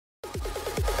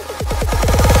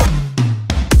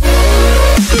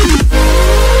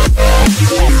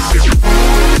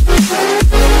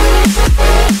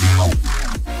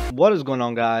What is going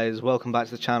on, guys? Welcome back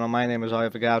to the channel. My name is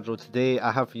EISENDRACHE. Today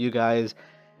I have for you guys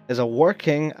is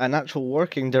an actual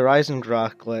working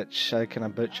EISENDRACHE glitch. I kind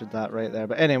of butchered that right there,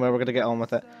 but anyway, we're going to get on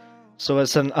with it. So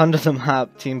it's an under the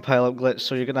map team pile-up glitch.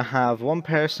 So you're going to have one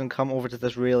person come over to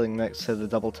this railing next to the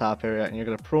double tap area, and you're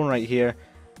going to prone right here.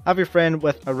 Have your friend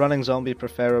with a running zombie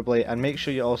preferably, and make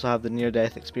sure you also have the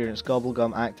near-death experience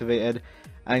gobblegum activated.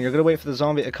 And you're going to wait for the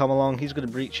zombie to come along. He's going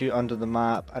to breach you under the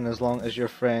map, and as long as your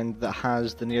friend that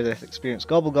has the near-death experience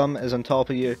gobblegum is on top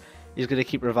of you, he's going to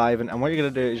keep reviving. And what you're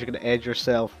going to do is you're going to edge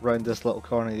yourself around this little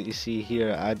corner that you see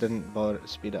here. I didn't bother to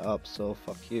speed it up, so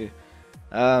fuck you.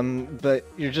 But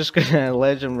you're just going to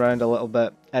ledge him around a little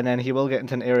bit, and then he will get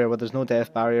into an area where there's no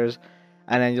death barriers.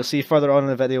 And then you'll see further on in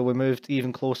the video we moved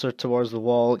even closer towards the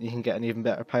wall. You can get an even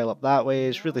better pile up that way.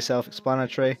 It's really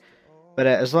self-explanatory. But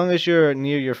as long as you're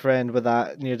near your friend with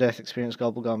that near-death experience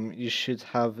gobblegum, you should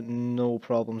have no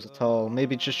problems at all.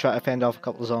 Maybe just try to fend off a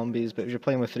couple of zombies, but if you're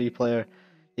playing with 3-player,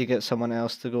 you get someone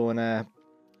else to go and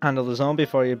handle the zombie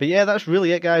for you. But yeah, that's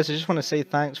really it, guys. I just want to say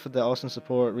thanks for the awesome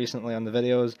support recently on the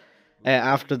videos.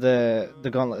 After the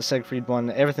Gauntlet Siegfried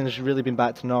one, everything's really been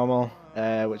back to normal,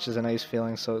 which is a nice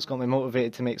feeling, so it's got me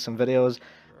motivated to make some videos.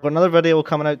 But another video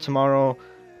coming out tomorrow,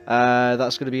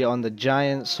 that's going to be on the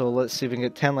Giants, so let's see if we can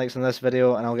get 10 likes on this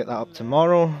video, and I'll get that up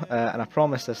tomorrow, and I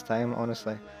promise this time,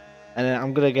 honestly. And then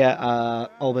I'm going to get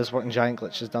all this working giant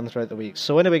glitches done throughout the week.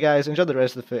 So anyway, guys, enjoy the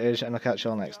rest of the footage, and I'll catch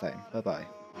you all next time. Bye-bye.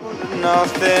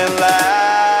 Nothing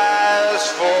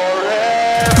lasts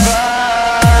forever.